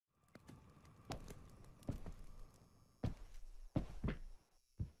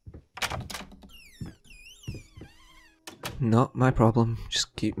Not my problem.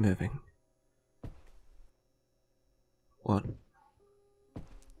 Just keep moving. What?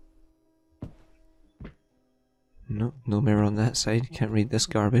 No, no mirror on that side. Can't read this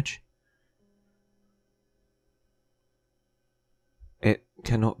garbage. It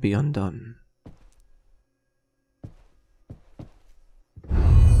cannot be undone.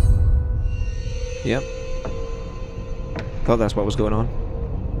 Yep. Thought that's what was going on.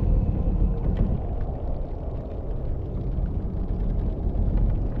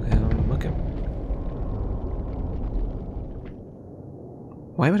 Okay.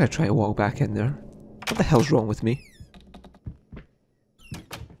 Why would I try to walk back in there? What the hell's wrong with me?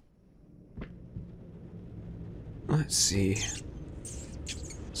 Let's see.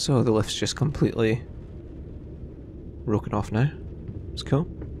 So the lift's just completely broken off now. It's cool.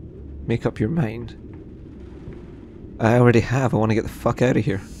 Make up your mind. I already have. I want to get the fuck out of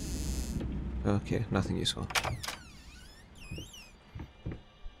here. Okay, nothing useful.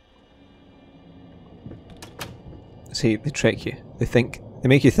 See, they trick you. They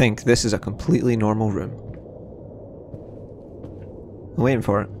make you think this is a completely normal room. I'm waiting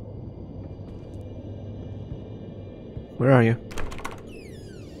for it. Where are you?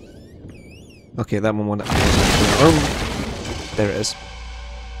 Okay, that one won't. There it is.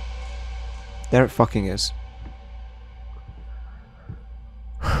 There it fucking is.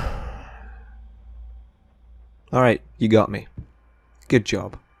 Alright, you got me. Good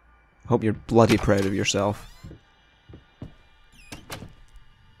job. Hope you're bloody proud of yourself.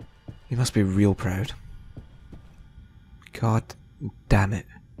 You must be real proud. God damn it.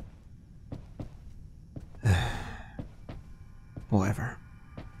 Whatever.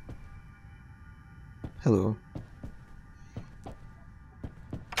 Hello.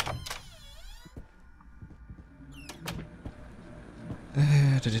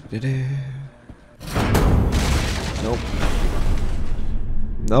 Nope.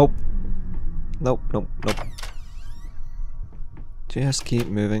 Nope. Nope, nope, nope. Just keep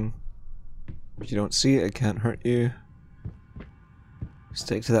moving. If you don't see it, it can't hurt you.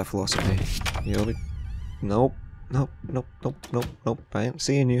 Stick to that philosophy. You'll be... Nope. Nope, nope, nope, nope, nope. I ain't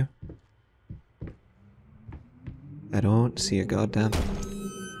seeing you. I don't see a goddamn...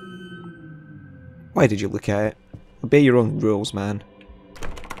 Why did you look at it? Obey your own rules, man.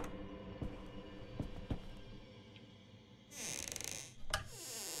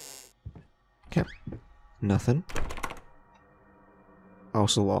 Okay. Nothing.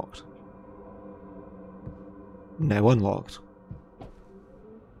 Also locked. Now unlocked.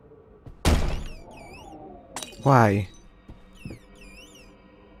 Why?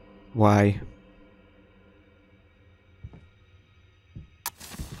 Why?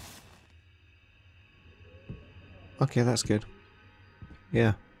 Okay, that's good.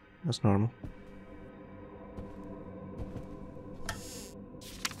 Yeah, that's normal.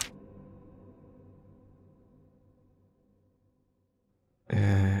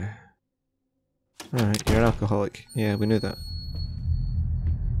 Alright, you're an alcoholic. Yeah, we knew that.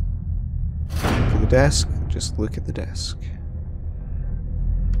 To the desk, just look at the desk.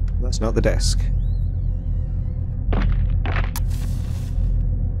 That's not the desk.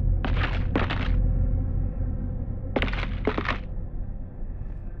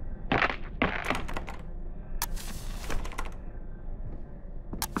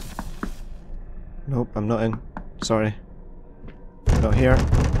 Nope, I'm not in. Sorry. Not here.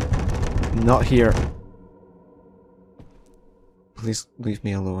 Not here. Please leave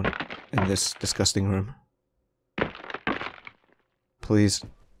me alone in this disgusting room. Please.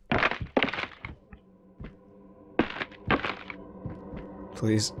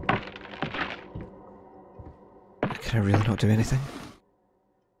 Please. Can I really not do anything?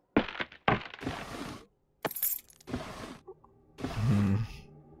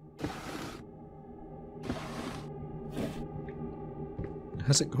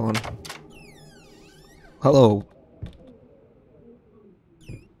 How's it gone? Hello.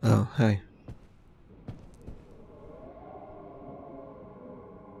 Oh, hi.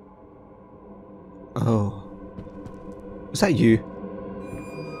 Oh. Was that you?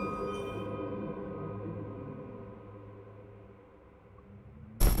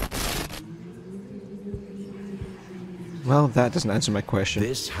 Well, that doesn't answer my question.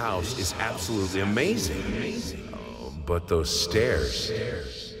 This house is absolutely amazing. Oh, but those stairs.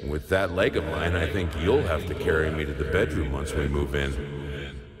 With that leg of mine, I think you'll have to carry me to the bedroom once we move in.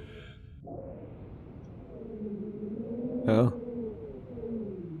 Oh.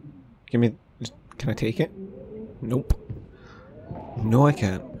 Give me... Can I take it? Nope. No, I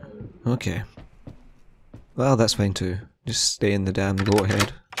can't. Okay. Well, that's fine too. Just stay in the damn go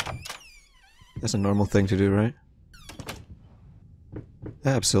ahead. That's a normal thing to do, right?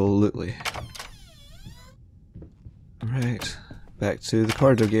 Absolutely. Right, back to the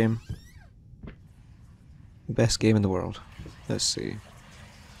corridor game. The best game in the world. Let's see.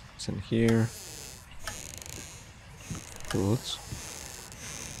 It's in here. Clothes.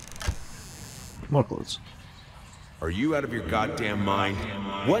 More clothes. Are you out of your goddamn mind?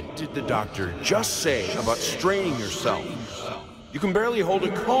 What did the doctor just say about straining yourself? You can barely hold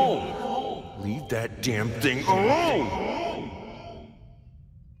a comb. Leave that damn thing alone!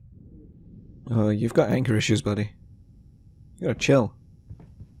 Oh, you've got anger issues, buddy. You gotta chill.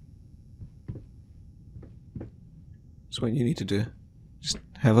 That's what you need to do. Just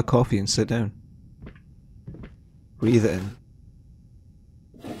have a coffee and sit down. Breathe it in.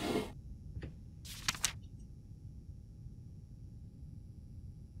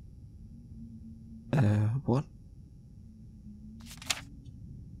 What?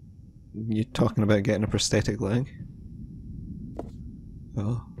 You talking about getting a prosthetic leg?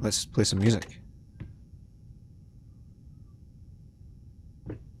 Oh, let's play some music.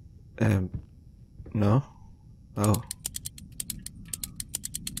 No? Oh.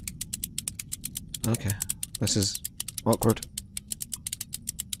 Okay. This is awkward.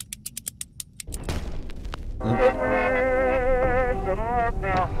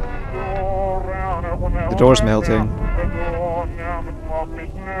 The door's melting.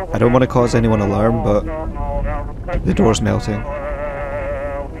 I don't want to cause anyone alarm, but the door's melting.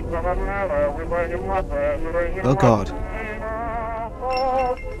 Oh god.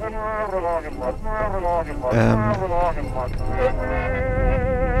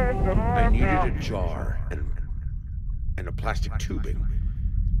 I needed a jar and a plastic tubing.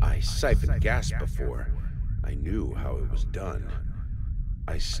 I siphoned gas before. I knew how it was done.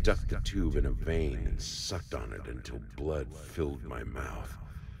 I stuck the tube in a vein and sucked on it until blood filled my mouth.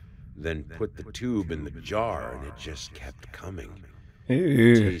 Then put the tube in the jar and it just kept coming.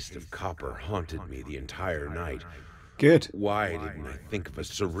 Ew. The taste of copper haunted me the entire night. Good. Why didn't I think of a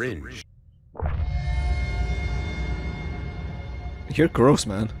syringe? You're gross,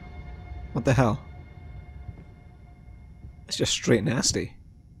 man. What the hell? It's just straight nasty.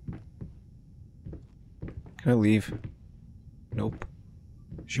 Can I leave? Nope.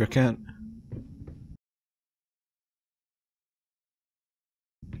 Sure can't.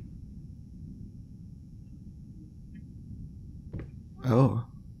 Oh.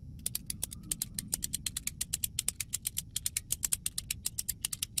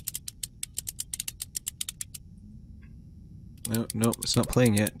 No, no, it's not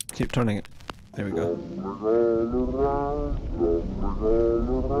playing yet. Keep turning it. There we go.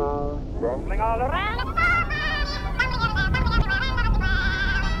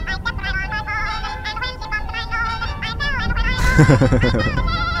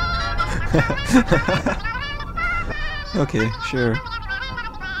 Okay, sure.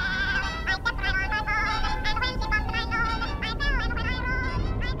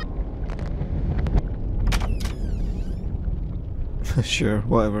 Sure,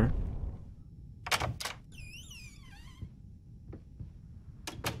 whatever.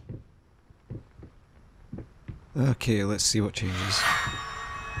 Okay, let's see what changes.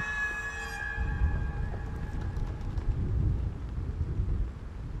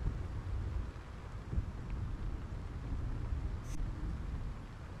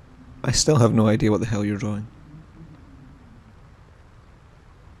 I still have no idea what the hell you're drawing.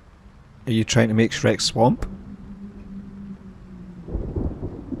 Are you trying to make Shrek swamp?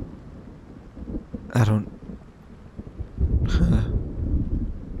 I don't...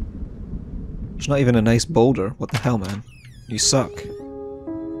 There's not even a nice boulder. What the hell, man? You suck.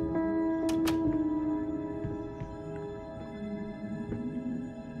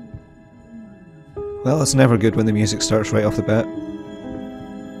 Well, it's never good when the music starts right off the bat.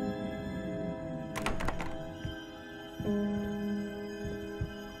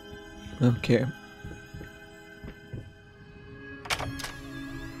 Okay.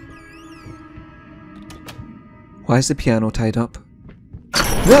 Why is the piano tied up?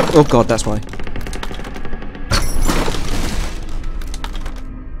 Oh god, that's why.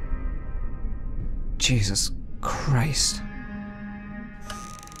 Jesus Christ.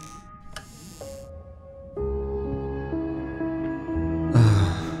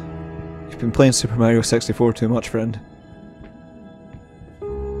 You've been playing Super Mario 64 too much, friend.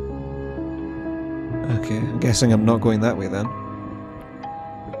 Okay, I'm guessing I'm not going that way then.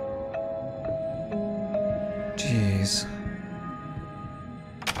 Jeez.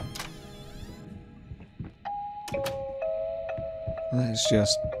 Let's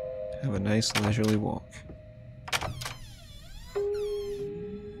just have a nice leisurely walk.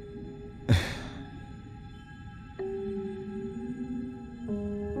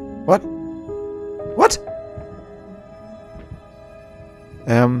 What? What?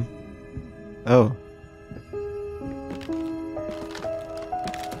 Oh.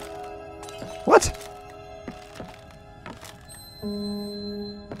 What?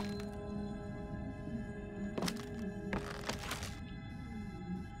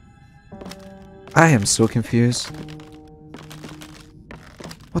 I am so confused.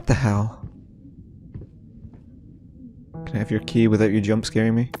 What the hell? Can I have your key without you jump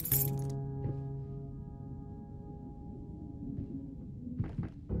scaring me?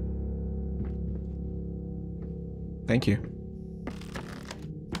 Thank you.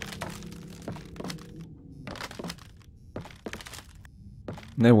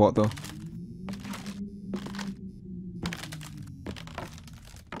 Now what though?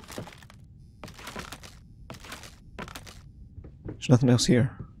 There's nothing else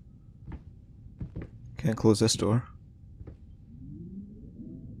here. Can't close this door.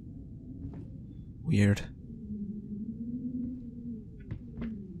 Weird.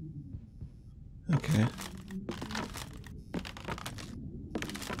 Okay.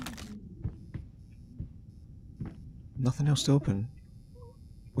 Nothing else to open.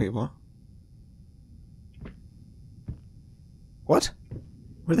 Wait, what? What?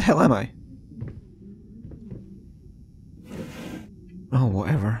 Where the hell am I? Oh,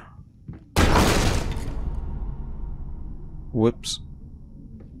 whatever. Whoops.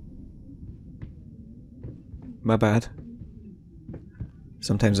 My bad.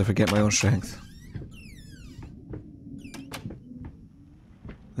 Sometimes I forget my own strength.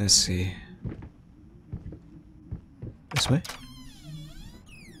 Let's see. This way?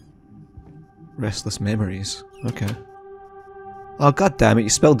 Restless memories. Okay. Oh, god damn it, you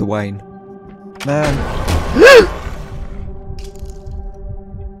spilled the wine. Man.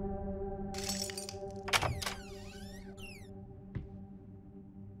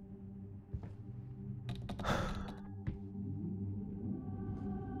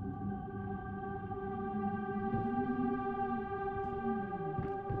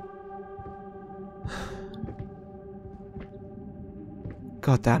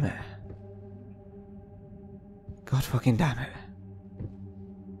 God damn it. God fucking damn it.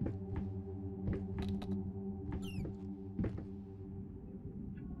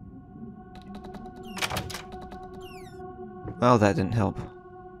 Well, that didn't help.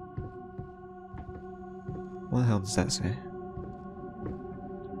 What the hell does that say?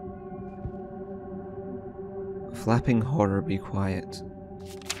 Flapping horror, be quiet.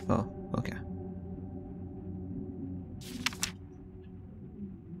 Oh, okay.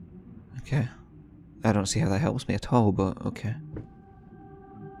 Okay. I don't see how that helps me at all, but okay.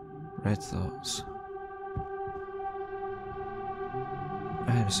 Red thoughts.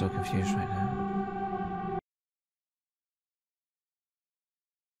 I am so confused right now.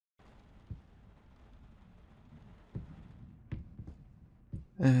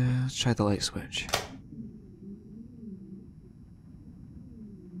 Let's try the light switch.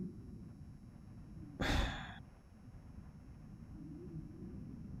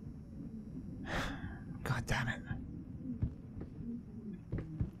 God damn it.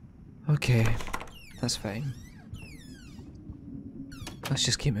 Okay, that's fine. Let's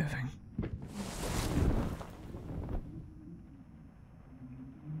just keep moving.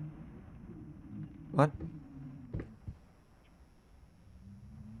 What?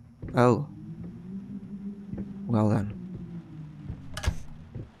 Oh. Well then.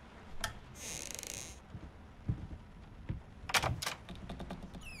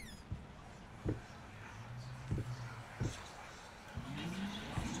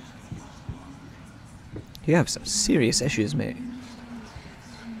 You have some serious issues, mate.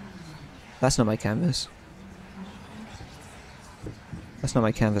 That's not my canvas. That's not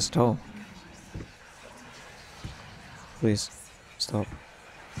my canvas at all. Please, stop.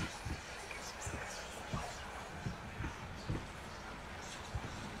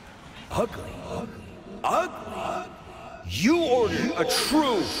 Ugly? Ugly? You ordered a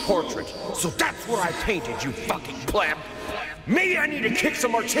true portrait, so that's what I painted, you fucking pleb! Maybe I need to kick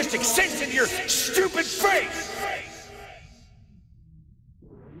some artistic sense into your stupid face!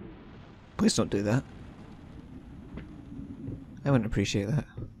 Please don't do that. I wouldn't appreciate that.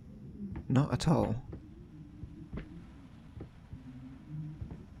 Not at all.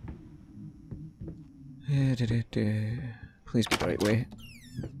 Please be the right way.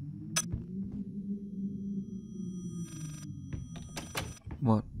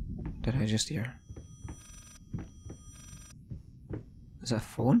 What did I just hear? Is that a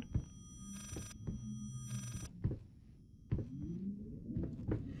phone?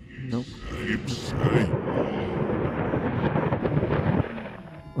 Nope.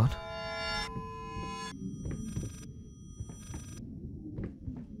 What?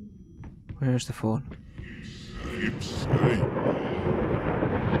 Where's the phone?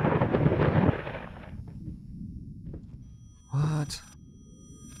 What?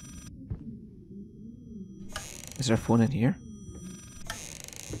 Is there a phone in here?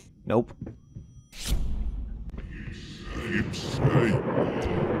 Nope.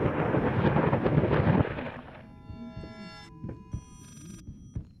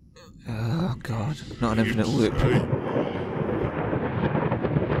 Oh god, not an infinite loop.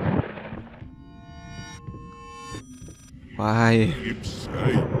 Why?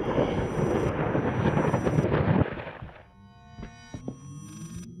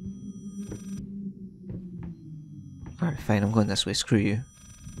 Alright, fine, I'm going this way, screw you.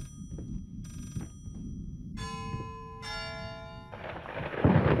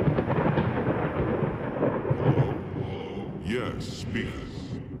 Yes, speak.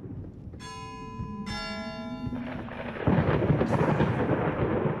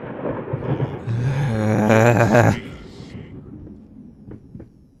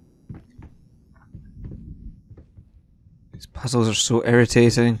 These puzzles are so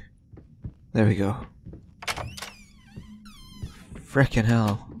irritating. There we go. Frickin'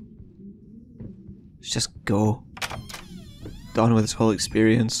 hell. Let's just go. Done with this whole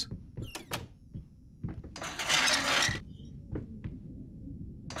experience.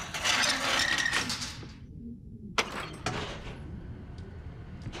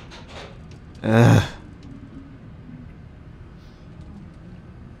 Ugh.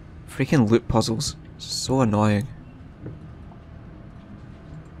 Freaking loop puzzles. So annoying.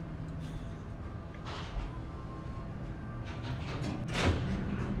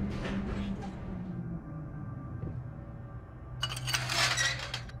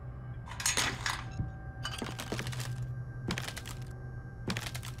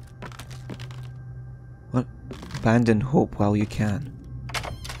 What? Abandon hope while you can.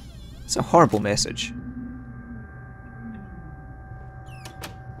 It's a horrible message.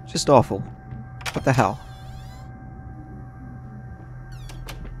 Just awful. What the hell?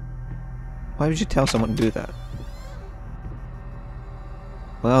 Why would you tell someone to do that?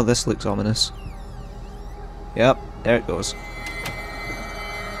 Well, this looks ominous. Yep, there it goes.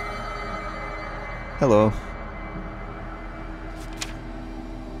 Hello.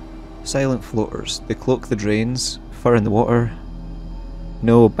 Silent floaters. They cloak the drains, fur in the water.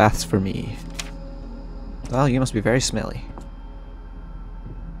 No baths for me. Well, you must be very smelly.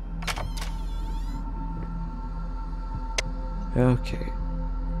 Okay.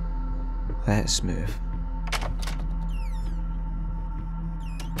 Let's move.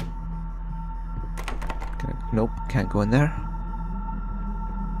 Nope, can't go in there.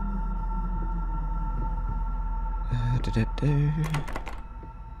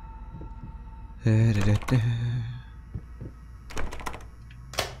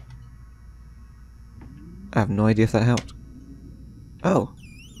 I have no idea if that helped. Oh.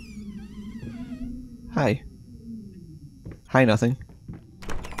 Hi. Hi, nothing.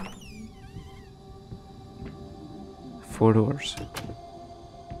 4 doors.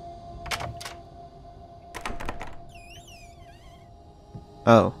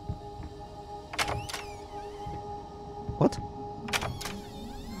 Oh. What?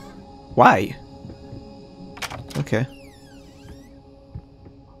 Why? Okay.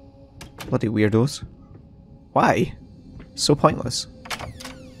 Bloody weirdos. Why? So pointless.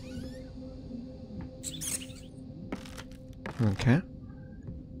 Okay.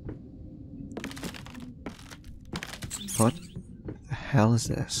 What the hell is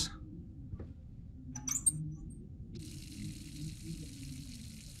this?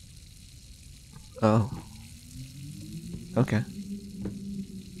 Oh. Okay.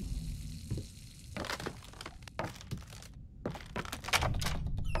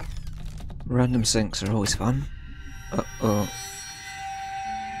 Random sinks are always fun. Uh-oh.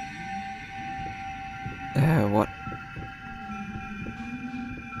 What?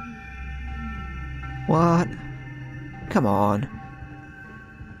 What? Come on.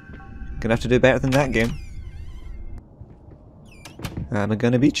 Gonna have to do better than that game. I'm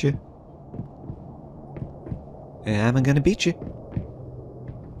gonna beat you. I'm gonna beat you.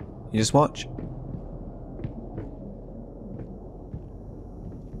 You just watch.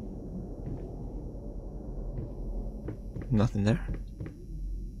 Nothing there.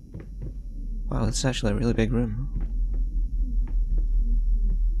 Wow, it's actually a really big room.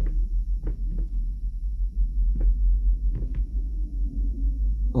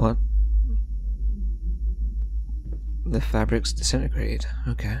 What? The fabrics disintegrate.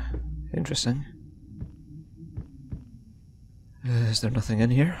 Okay. Interesting. Is there nothing in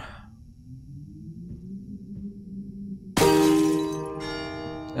here?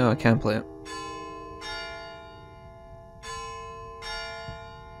 Oh, I can play it.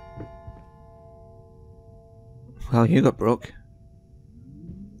 Well, you got broke.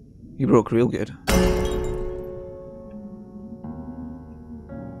 You broke real good.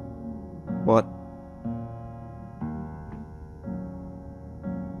 What?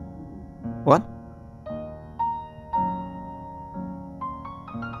 What?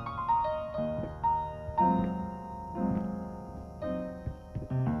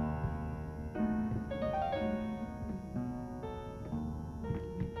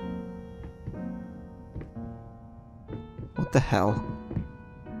 What the hell?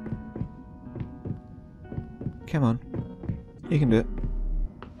 Come on. You can do it.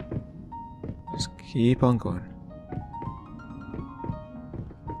 Just keep on going.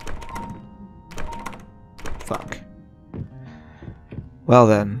 Fuck. Well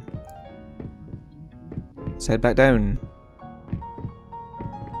then. Let's head back down.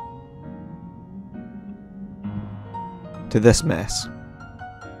 To this mess.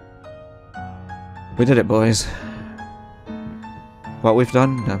 We did it, boys. What we've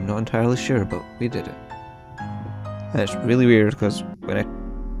done, I'm not entirely sure, but we did it. And it's really weird because when I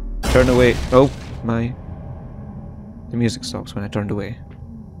turn away, the music stops when I turned away.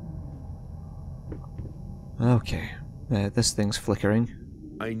 Okay, this thing's flickering.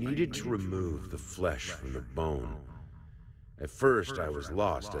 I needed to remove the flesh from the bone. At first I was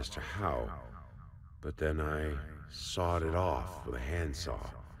lost as to how, but then I sawed it off with a handsaw,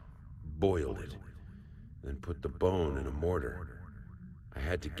 boiled it, then put the bone in a mortar. I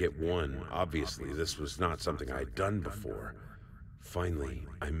had to get one. Obviously, this was not something I'd done before. Finally,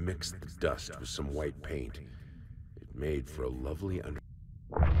 I mixed the dust with some white paint. It made for a lovely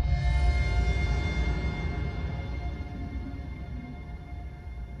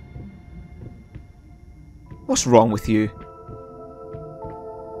What's wrong with you?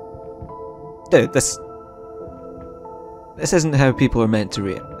 Dude, this isn't how people are meant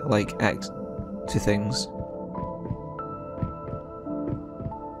to act to things.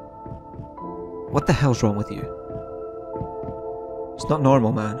 What the hell's wrong with you? It's not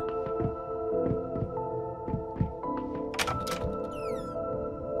normal, man.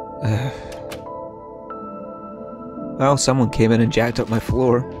 Well, someone came in and jacked up my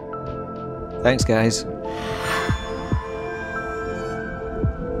floor. Thanks, guys.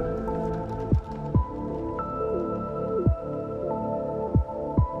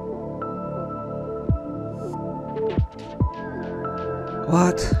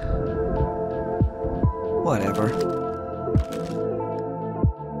 What? Whatever.